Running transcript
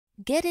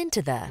Get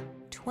into the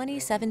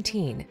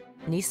 2017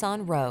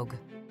 Nissan Rogue.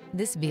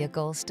 This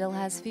vehicle still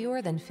has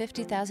fewer than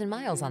 50,000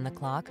 miles on the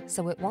clock,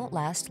 so it won't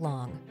last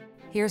long.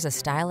 Here's a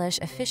stylish,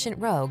 efficient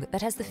Rogue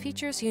that has the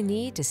features you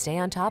need to stay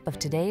on top of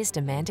today's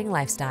demanding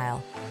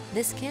lifestyle.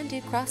 This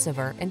can-do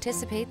crossover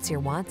anticipates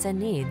your wants and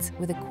needs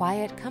with a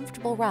quiet,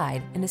 comfortable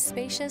ride in a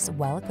spacious,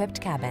 well-equipped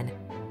cabin.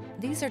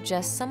 These are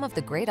just some of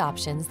the great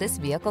options this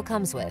vehicle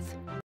comes with: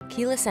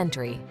 keyless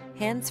entry,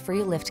 hands-free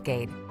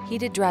liftgate,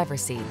 heated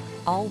driver's seat,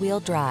 all-wheel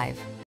drive,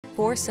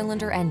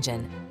 4-cylinder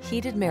engine,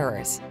 heated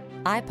mirrors,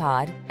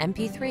 iPod,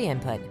 MP3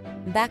 input,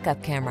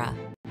 backup camera,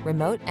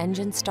 remote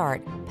engine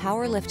start,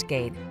 power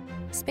liftgate.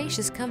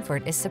 Spacious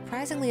comfort is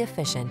surprisingly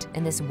efficient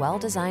in this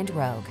well-designed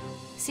Rogue.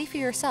 See for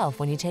yourself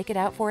when you take it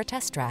out for a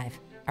test drive.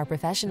 Our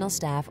professional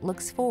staff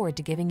looks forward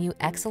to giving you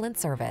excellent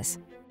service.